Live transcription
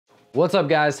What's up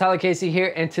guys, Tyler Casey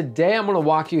here, and today I'm gonna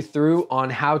walk you through on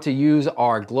how to use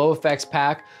our glow effects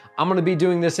pack. I'm gonna be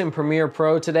doing this in Premiere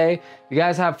Pro today. If you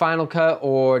guys have Final Cut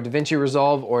or DaVinci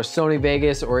Resolve or Sony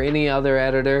Vegas or any other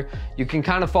editor, you can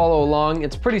kind of follow along.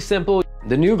 It's pretty simple.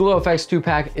 The new Glow Effects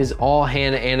 2-pack is all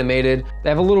hand animated. They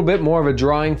have a little bit more of a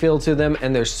drawing feel to them,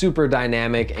 and they're super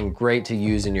dynamic and great to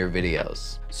use in your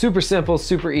videos. Super simple,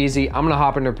 super easy. I'm gonna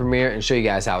hop into Premiere and show you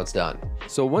guys how it's done.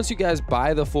 So once you guys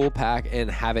buy the full pack and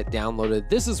have it downloaded,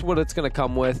 this is what it's gonna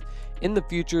come with. In the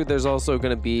future, there's also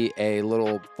gonna be a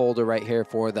little folder right here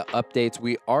for the updates.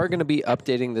 We are gonna be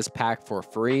updating this pack for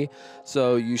free,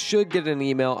 so you should get an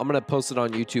email. I'm gonna post it on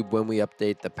YouTube when we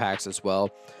update the packs as well.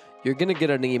 You're gonna get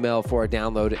an email for a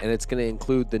download, and it's gonna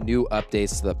include the new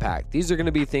updates to the pack. These are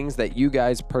gonna be things that you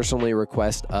guys personally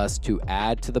request us to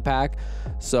add to the pack.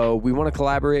 So we wanna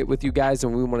collaborate with you guys,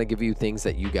 and we wanna give you things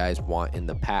that you guys want in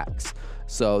the packs.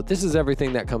 So this is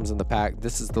everything that comes in the pack.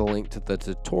 This is the link to the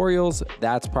tutorials.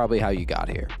 That's probably how you got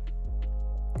here.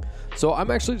 So I'm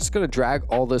actually just gonna drag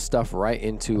all this stuff right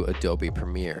into Adobe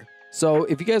Premiere. So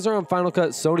if you guys are on Final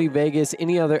Cut, Sony Vegas,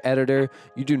 any other editor,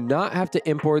 you do not have to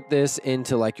import this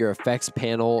into like your effects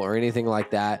panel or anything like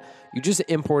that. You just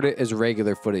import it as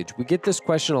regular footage. We get this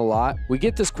question a lot.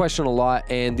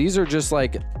 And these are just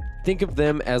like, think of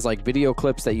them as like video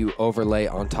clips that you overlay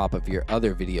on top of your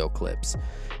other video clips.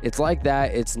 It's like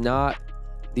that. It's not,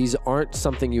 these aren't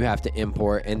something you have to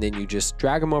import and then you just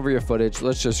drag them over your footage.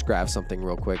 Let's just grab something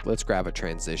real quick. Let's grab a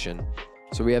transition.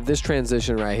 So we have this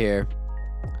transition right here.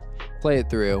 Play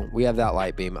it through. We have that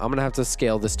light beam. I'm gonna have to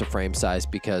scale this to frame size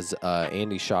because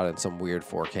Andy shot in some weird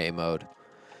 4K mode.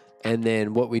 And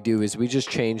then what we do is we just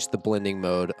change the blending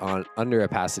mode on under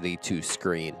opacity to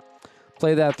screen.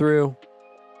 Play that through.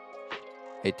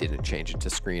 It didn't change it to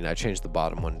screen. I changed the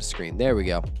bottom one to screen. There we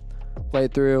go. Play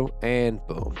it through and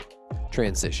boom.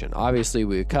 Transition. Obviously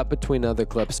we cut between other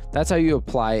clips. That's how you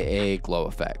apply a glow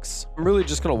effects. I'm really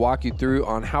just going to walk you through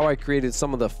on how I created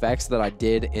some of the effects that I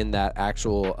did in that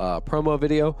actual promo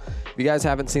video. If you guys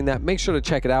haven't seen that, make sure to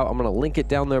check it out. I'm going to link it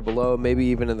down there below, maybe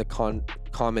even in the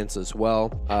comments as well.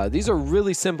 These are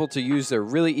really simple to use. They're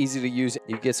really easy to use.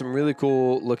 You get some really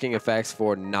cool looking effects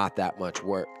for not that much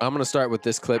work. I'm going to start with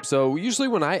this clip. So usually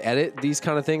when I edit these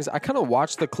kind of things, I kind of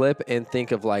watch the clip and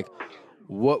think of like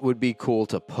what would be cool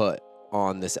to put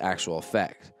on this actual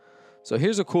effect. So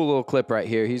here's a cool little clip right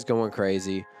here. He's going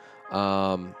crazy.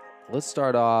 Let's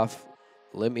start off.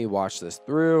 Let me watch this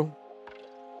through.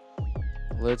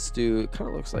 Let's do, it kind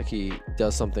of looks like he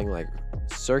does something like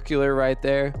circular right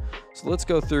there. So let's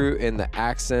go through in the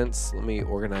accents. Let me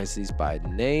organize these by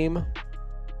name.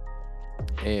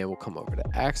 And we'll come over to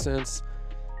accents.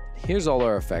 Here's all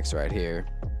our effects right here.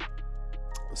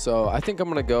 So I think I'm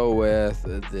gonna go with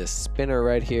this spinner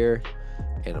right here.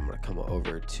 And I'm gonna come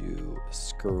over to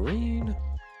screen.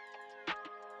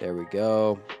 There we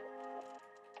go.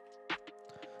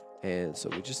 And so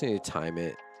we just need to time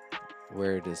it.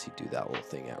 Where does he do that little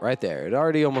thing at? Right there. It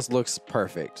already almost looks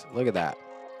perfect. Look at that.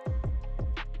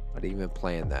 I didn't even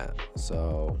plan that.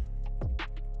 So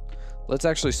let's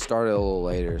actually start it a little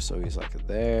later. So he's like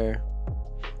there.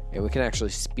 And we can actually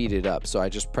speed it up. So I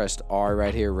just pressed R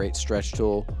right here, rate stretch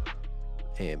tool.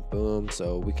 And boom.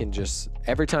 So we can just,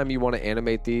 every time you want to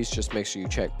animate these, just make sure you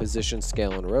check position,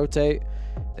 scale, and rotate.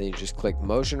 And you just click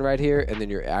motion right here, and then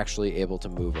you're actually able to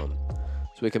move them.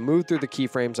 So we can move through the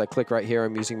keyframes. I click right here.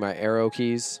 I'm using my arrow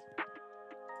keys.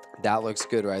 That looks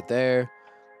good right there.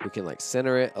 We can like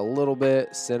center it a little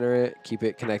bit, center it, keep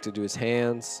it connected to his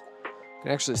hands. We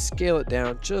can actually scale it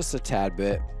down just a tad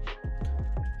bit.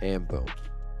 And boom.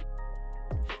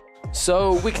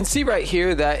 So we can see right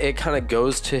here that it kind of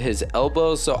goes to his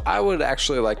elbows. So I would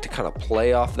actually like to kind of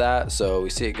play off that. So we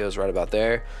see it goes right about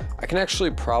there. I can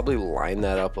actually probably line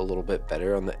that up a little bit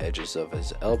better on the edges of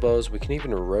his elbows. We can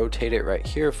even rotate it right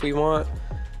here if we want.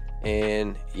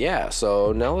 And yeah,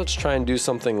 so now let's try and do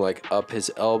something like up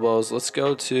his elbows. Let's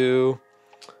go to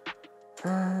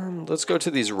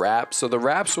these wraps. So the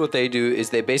wraps, what they do is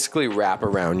they basically wrap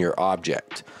around your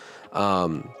object.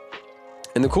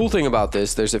 And the cool thing about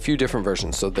this, there's a few different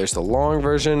versions. So there's the long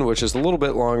version, which is a little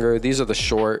bit longer. These are the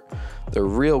short, they're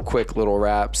real quick little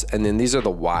wraps. And then these are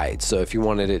the wide. So if you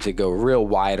wanted it to go real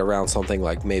wide around something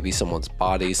like maybe someone's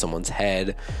body, someone's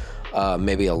head,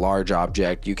 maybe a large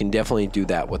object, you can definitely do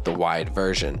that with the wide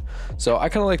version. So I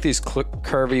kind of like these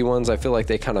curvy ones. I feel like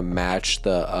they kind of match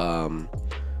the,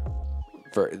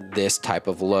 for this type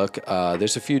of look.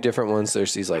 There's a few different ones.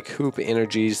 There's these like hoop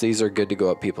energies. These are good to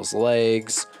go up people's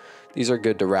legs. These are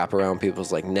good to wrap around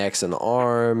people's like necks and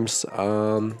arms.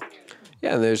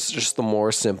 Yeah, and there's just the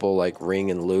more simple like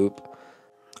ring and loop.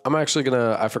 I'm actually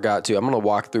I forgot to, I'm gonna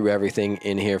walk through everything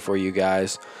in here for you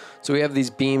guys. So we have these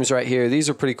beams right here. These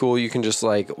are pretty cool. You can just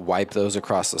like wipe those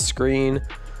across the screen.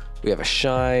 We have a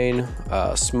shine,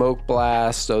 smoke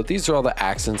blast. So these are all the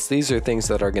accents. These are things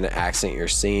that are gonna accent your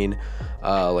scene,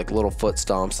 like little foot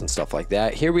stomps and stuff like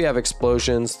that. Here we have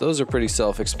explosions. Those are pretty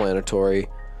self-explanatory.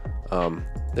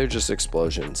 They're just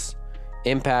explosions.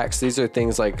 Impacts, these are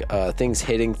things like things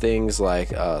hitting things like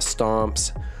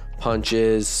stomps,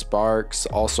 punches, sparks,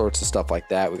 all sorts of stuff like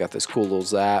that. We got this cool little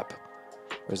zap.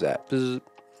 Where's that? Bzz.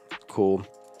 Cool.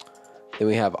 Then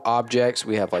we have objects.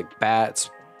 We have like bats,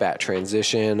 bat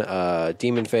transition,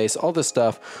 demon face, all this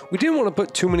stuff. We didn't want to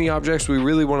put too many objects. We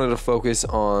really wanted to focus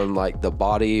on like the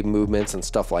body movements and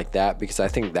stuff like that, because I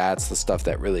think that's the stuff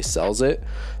that really sells it.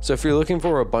 So if you're looking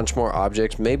for a bunch more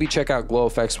objects, maybe check out Glow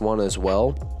Effects 1 as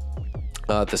well.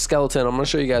 The skeleton, I'm going to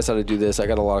show you guys how to do this. I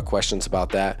got a lot of questions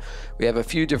about that. We have a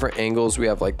few different angles. We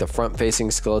have like the front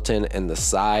facing skeleton and the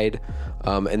side,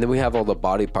 and then we have all the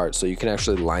body parts, so you can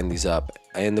actually line these up.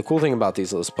 And the cool thing about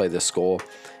these, let's play this skull,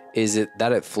 is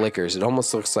that it flickers. It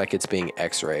almost looks like it's being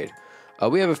x-rayed.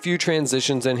 We have a few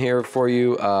transitions in here for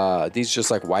you. These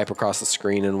just like wipe across the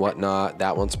screen and whatnot.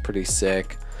 That one's pretty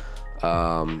sick.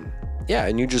 Yeah,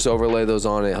 and you just overlay those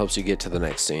on. It helps you get to the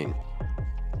next scene.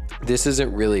 This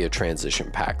isn't really a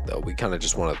transition pack though. We kind of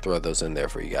just want to throw those in there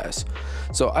for you guys.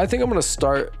 So I think I'm going to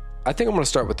start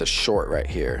with the short right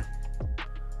here.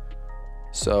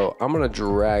 So I'm going to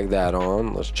drag that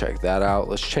on. Let's check that out.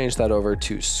 Let's change that over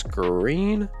to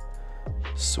screen.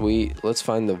 Sweet. Let's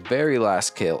find the very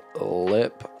last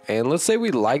clip. And let's say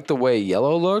we like the way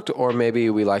yellow looked, or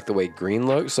maybe we like the way green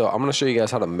looked. So I'm going to show you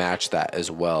guys how to match that as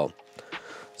well.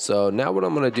 So now what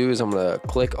I'm going to do is I'm going to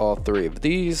click all three of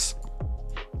these,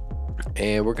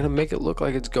 and we're gonna make it look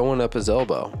like it's going up his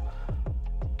elbow.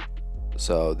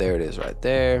 So there it is right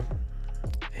there,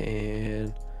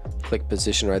 and click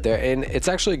position right there. And it's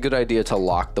actually a good idea to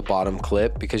lock the bottom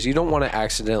clip, because you don't want to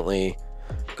accidentally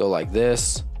go like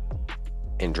this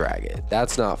and drag it.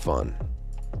 That's not fun.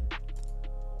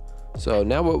 So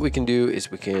now what we can do is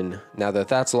now that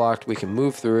that's locked, we can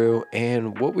move through,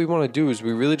 and what we want to do is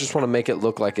we really just want to make it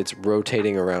look like it's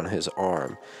rotating around his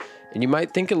arm. And you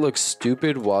might think it looks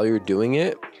stupid while you're doing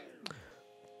it,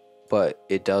 but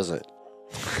it doesn't.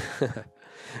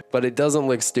 But it doesn't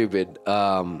look stupid.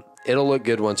 It'll look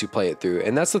good once you play it through.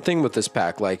 And that's the thing with this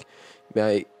pack. Like, you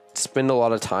might spend a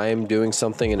lot of time doing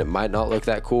something and it might not look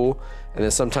that cool. And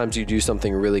then sometimes you do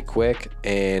something really quick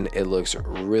and it looks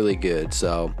really good.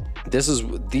 So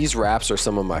these wraps are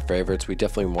some of my favorites. We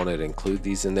definitely wanted to include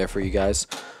these in there for you guys.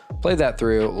 Play that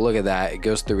through. Look at that. It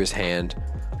goes through his hand.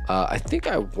 I think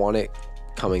I want it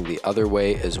coming the other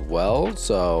way as well.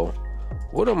 So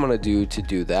what I'm going to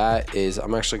do that is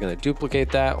I'm actually going to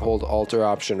duplicate that, hold Alt or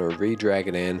Option or re-drag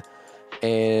it in.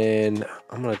 And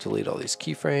I'm going to delete all these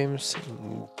keyframes,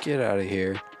 get out of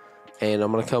here. And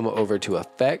I'm going to come over to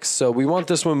effects. So we want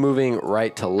this one moving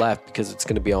right to left because it's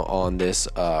going to be on this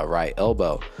right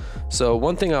elbow. So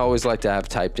one thing I always like to have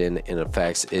typed in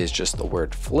effects is just the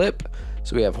word flip.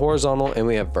 So we have horizontal and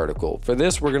we have vertical. For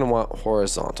this, we're going to want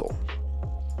horizontal.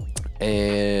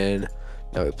 And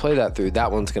now we play that through.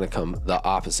 That one's going to come the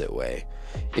opposite way.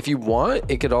 If you want,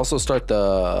 it could also start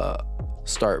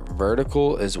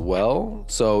vertical as well.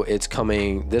 So it's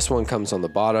coming, this one comes on the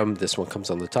bottom, this one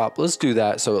comes on the top. Let's do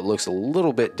that so it looks a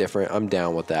little bit different. I'm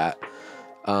down with that.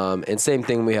 And same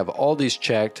thing, we have all these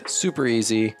checked, super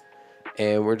easy.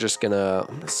 And we're just I'm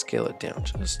gonna scale it down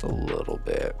just a little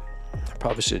bit. I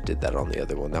probably should have did that on the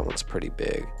other one. That one's pretty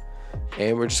big.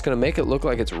 And we're just gonna make it look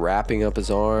like it's wrapping up his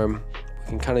arm. We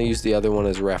can kind of use the other one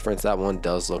as reference. That one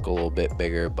does look a little bit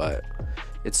bigger, but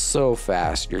it's so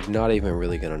fast, you're not even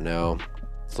really gonna know.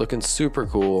 It's looking super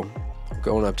cool.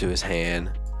 Going up to his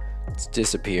hand. It's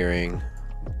disappearing.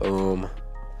 Boom.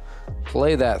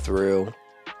 Play that through.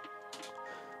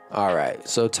 All right,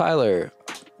 so Tyler,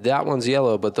 that one's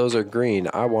yellow, but those are green.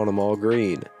 I want them all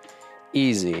green.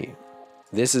 Easy.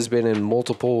 This has been in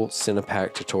multiple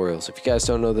Cinepack tutorials. If you guys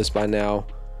don't know this by now,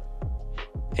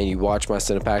 and you watch my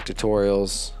Cinepack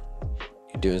tutorials,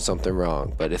 you're doing something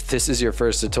wrong. But if this is your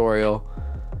first tutorial,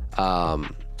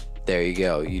 there you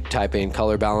go. You type in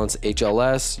color balance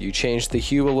HLS, you change the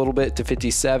hue a little bit to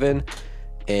 57,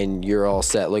 and you're all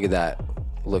set. Look at that.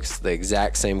 Looks the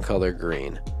exact same color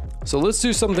green. So let's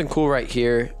do something cool right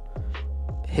here.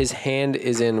 His hand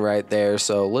is in right there.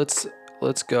 So let's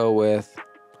go with,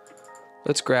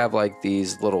 let's grab like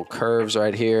these little curves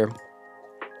right here.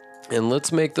 And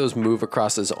let's make those move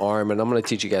across his arm. And I'm going to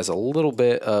teach you guys a little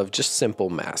bit of just simple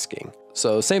masking.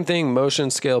 So same thing,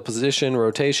 motion, scale, position,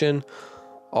 rotation,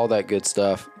 all that good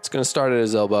stuff. It's going to start at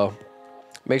his elbow.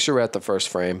 Make sure we're at the first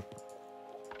frame.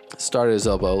 Start at his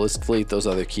elbow. Let's delete those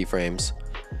other keyframes.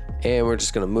 And we're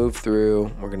just gonna move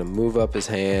through. We're gonna move up his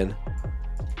hand.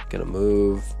 Gonna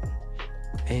move.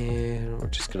 And we're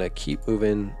just gonna keep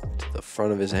moving to the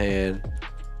front of his hand,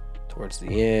 towards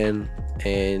the end.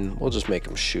 And we'll just make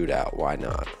him shoot out. Why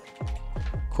not?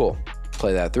 Cool.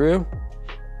 Play that through.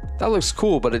 That looks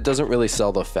cool, but it doesn't really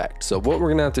sell the effect. So what we're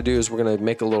gonna have to do is we're gonna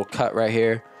make a little cut right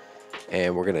here,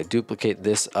 and we're gonna duplicate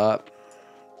this up,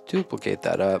 duplicate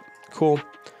that up, cool.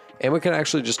 And we can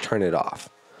actually just turn it off.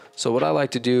 So what I like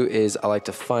to do is I like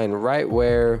to find right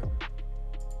where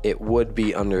it would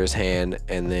be under his hand,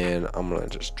 and then I'm gonna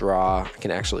just draw. I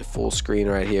can actually full screen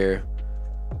right here.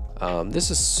 This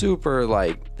is super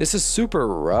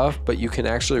rough, but you can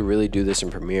actually really do this in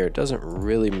Premiere. It doesn't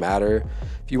really matter.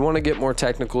 If you want to get more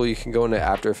technical, you can go into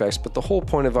After Effects, but the whole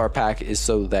point of our pack is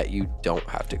so that you don't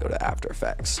have to go to After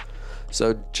Effects.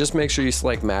 So just make sure you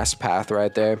select Mask Path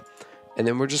right there, and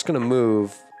then we're just gonna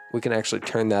move. We can actually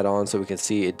turn that on so we can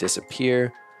see it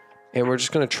disappear, and we're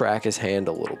just gonna track his hand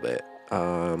a little bit.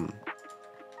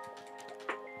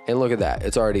 And look at that,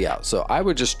 it's already out. So I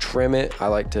would just trim it. I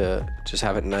like to just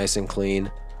have it nice and clean.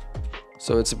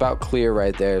 So it's about clear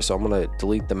right there. So I'm gonna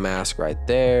delete the mask right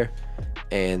there.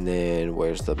 And then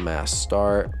where's the mask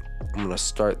start? I'm gonna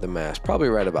start the mask probably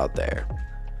right about there.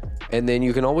 And then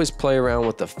you can always play around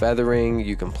with the feathering.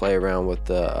 You can play around with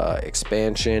the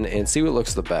expansion and see what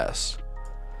looks the best.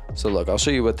 So look, I'll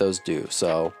show you what those do.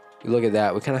 So you look at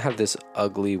that, we kind of have this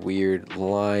ugly, weird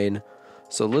line.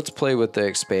 So let's play with the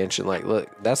expansion. Like,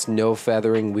 look, that's no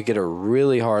feathering. We get a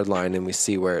really hard line and we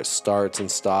see where it starts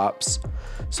and stops.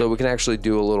 So we can actually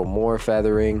do a little more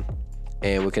feathering,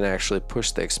 and we can actually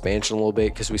push the expansion a little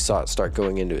bit because we saw it start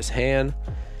going into his hand.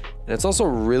 And it's also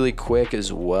really quick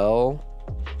as well.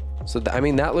 So, I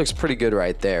mean, that looks pretty good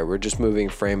right there. We're just moving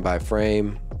frame by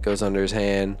frame, goes under his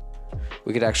hand.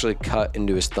 We could actually cut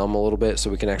into his thumb a little bit, so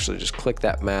we can actually just click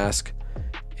that mask.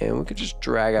 And we could just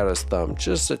drag out his thumb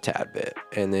just a tad bit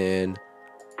and then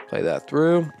play that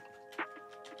through.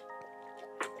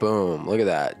 Boom, look at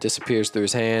that. Disappears through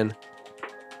his hand.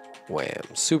 Wham,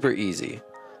 super easy.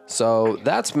 So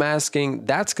that's masking.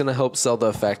 That's gonna help sell the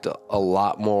effect a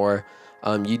lot more.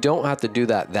 You don't have to do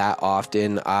that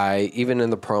often. Even in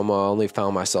the promo, I only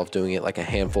found myself doing it like a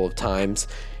handful of times.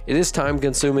 It is time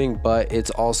consuming, but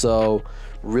it's also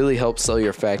really helps sell your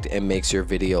effect and makes your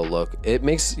video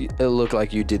makes it look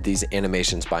like you did these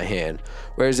animations by hand.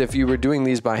 Whereas if you were doing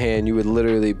these by hand, you would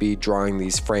literally be drawing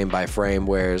these frame by frame.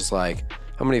 Whereas, like,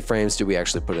 how many frames do we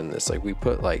actually put in this? Like, we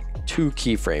put like 2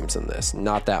 keyframes in this,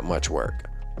 not that much work.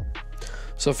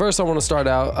 So first I want to start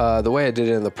out, the way I did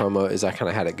it in the promo is I kind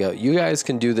of had it go. You guys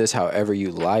can do this however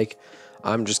you like.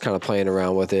 I'm just kind of playing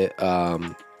around with it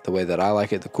the way that I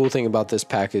like it. The cool thing about this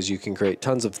pack is you can create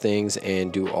tons of things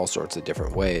and do all sorts of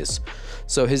different ways.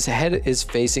 So his head is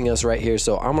facing us right here.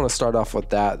 So I'm going to start off with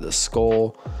that, the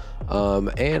skull.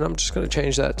 And I'm just going to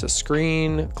change that to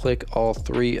screen, click all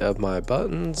 3 of my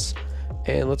buttons,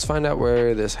 and let's find out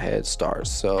where this head starts.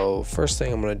 So first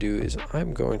thing I'm going to do is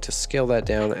I'm going to scale that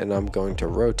down, and I'm going to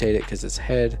rotate it because its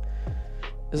head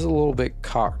is a little bit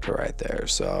cocked right there.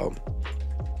 So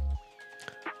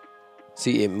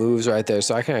see, it moves right there.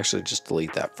 So I can actually just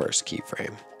delete that first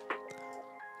keyframe.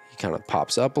 He kind of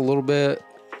pops up a little bit.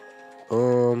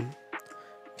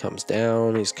 Comes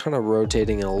down. He's kind of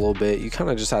rotating it a little bit. You kind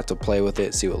of just have to play with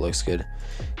it, see what looks good.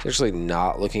 He's actually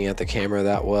not looking at the camera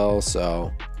that well,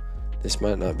 so this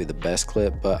might not be the best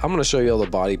clip, but I'm going to show you all the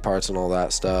body parts and all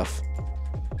that stuff.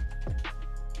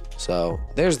 So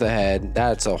there's the head.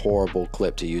 That's a horrible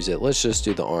clip to use it. Let's just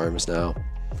do the arms now.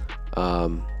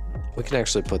 We can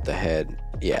actually put the head.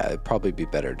 Yeah, it'd probably be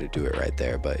better to do it right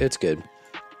there, but it's good.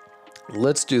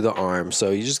 Let's do the arm.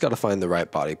 So you just got to find the right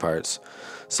body parts.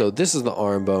 So this is the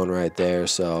arm bone right there.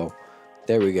 So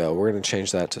there we go. We're going to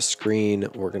change that to screen.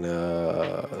 We're going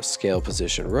to scale,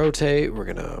 position, rotate. We're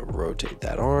going to rotate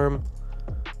that arm,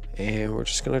 and we're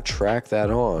just going to track that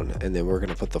on. And then we're going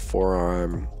to put the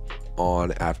forearm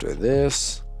on after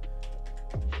this.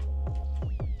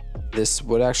 This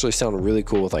would actually sound really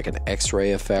cool with like an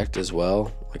X-ray effect as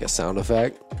well, like a sound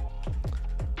effect.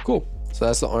 Cool. So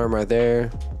that's the arm right there.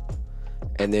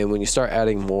 And then when you start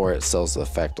adding more, it sells the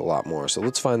effect a lot more. So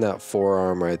let's find that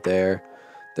forearm right there.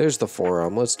 There's the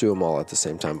forearm. Let's do them all at the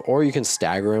same time. Or you can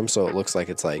stagger them so it looks like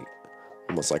it's like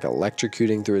almost like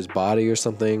electrocuting through his body or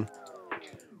something.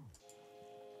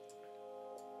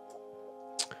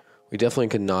 We definitely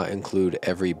could not include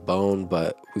every bone,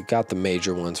 but we got the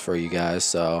major ones for you guys.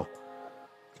 So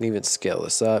we can even scale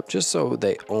this up just so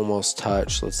they almost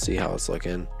touch. Let's see how it's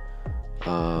looking.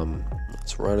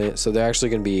 Let's run it. So they're actually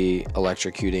going to be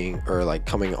electrocuting or like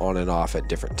coming on and off at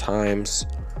different times.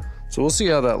 So we'll see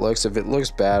how that looks. If it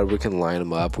looks bad, we can line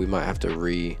them up. We might have to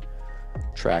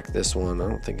retrack this one. I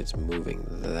don't think it's moving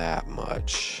that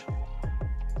much.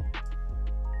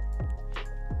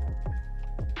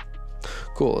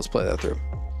 Cool, let's play that through.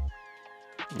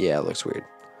 Yeah, it looks weird.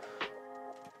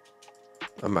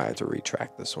 I might have to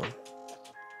retract this one.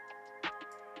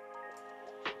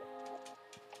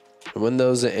 When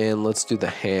those are in, let's do the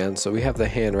hand. So we have the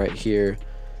hand right here,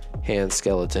 hand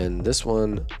skeleton. This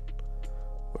one,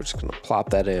 we're just gonna plop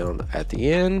that in at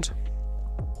the end.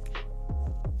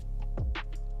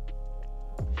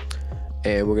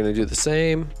 And we're gonna do the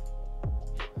same.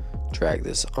 Drag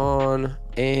this on.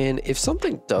 And if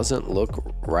something doesn't look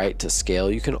right to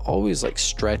scale, you can always like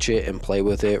stretch it and play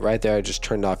with it. Right there, I just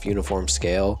turned off uniform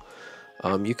scale.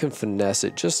 You can finesse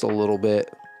it just a little bit.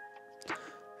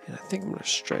 And I think I'm gonna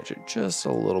stretch it just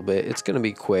a little bit. It's gonna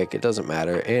be quick, it doesn't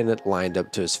matter. And it lined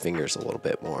up to his fingers a little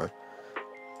bit more.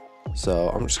 So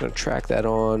I'm just gonna track that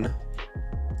on.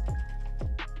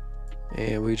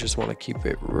 And we just wanna keep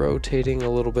it rotating a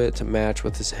little bit to match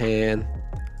with his hand.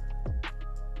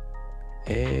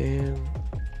 And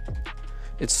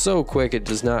it's so quick, it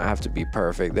does not have to be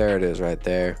perfect. There it is right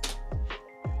there.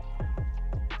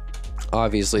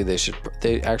 Obviously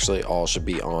they actually all should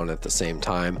be on at the same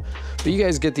time, but you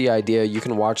guys get the idea. You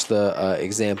can watch the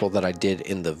example that I did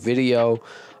in the video.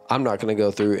 I'm not going to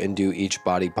go through and do each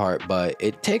body part, but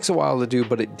it takes a while to do,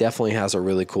 but it definitely has a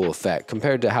really cool effect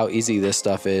compared to how easy this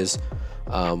stuff is,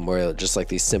 where just like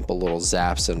these simple little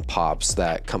zaps and pops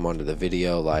that come onto the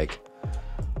video. Like,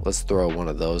 let's throw one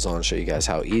of those on, show you guys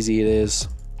how easy it is.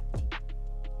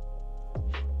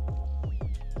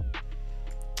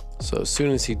 So as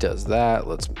soon as he does that,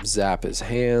 let's zap his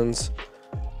hands.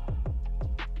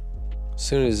 As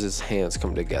soon as his hands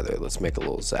come together, let's make a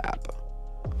little zap.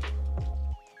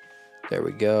 There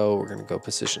we go. We're gonna go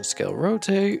position, scale,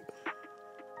 rotate.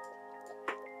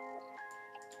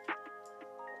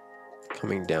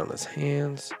 Coming down his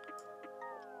hands.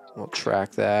 We'll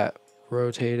track that,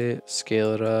 rotate it,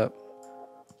 scale it up.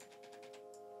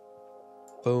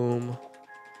 Boom.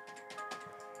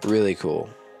 Really cool.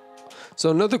 So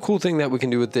another cool thing that we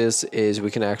can do with this is we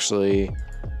can actually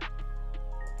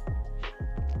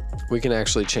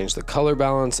change the color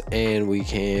balance, and we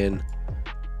can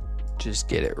just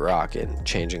get it rocking,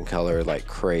 changing color like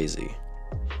crazy.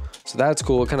 So that's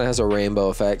cool. It kind of has a rainbow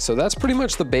effect. So that's pretty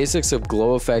much the basics of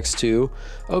glow effects 2.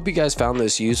 I hope you guys found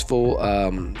this useful.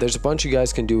 There's a bunch you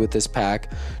guys can do with this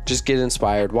pack. Just get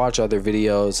inspired, watch other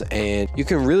videos, and you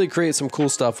can really create some cool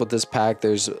stuff with this pack.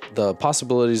 The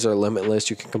possibilities are limitless.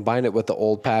 You can combine it with the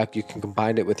old pack. You can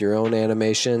combine it with your own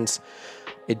animations.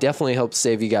 It definitely helps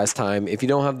save you guys time. If you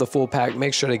don't have the full pack,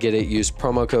 make sure to get it. Use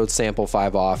promo code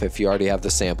SAMPLE5OFF if you already have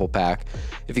the sample pack.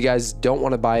 If you guys don't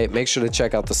want to buy it, make sure to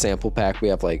check out the sample pack. We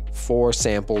have like 4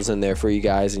 samples in there for you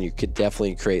guys, and you could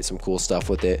definitely create some cool stuff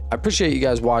with it. I appreciate you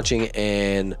guys watching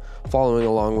and following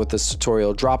along with this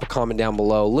tutorial. Drop a comment down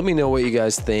below. Let me know what you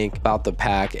guys think about the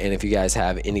pack, and if you guys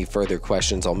have any further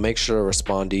questions, I'll make sure to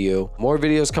respond to you. More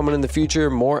videos coming in the future,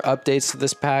 more updates to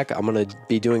this pack. I'm going to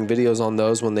be doing videos on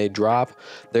those when they drop.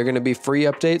 They're going to be free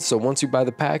updates, so once you buy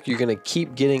the pack, you're going to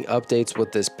keep getting updates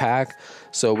with this pack.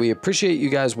 So we appreciate you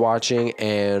guys watching,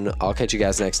 and I'll catch you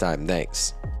guys next time.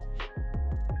 Thanks.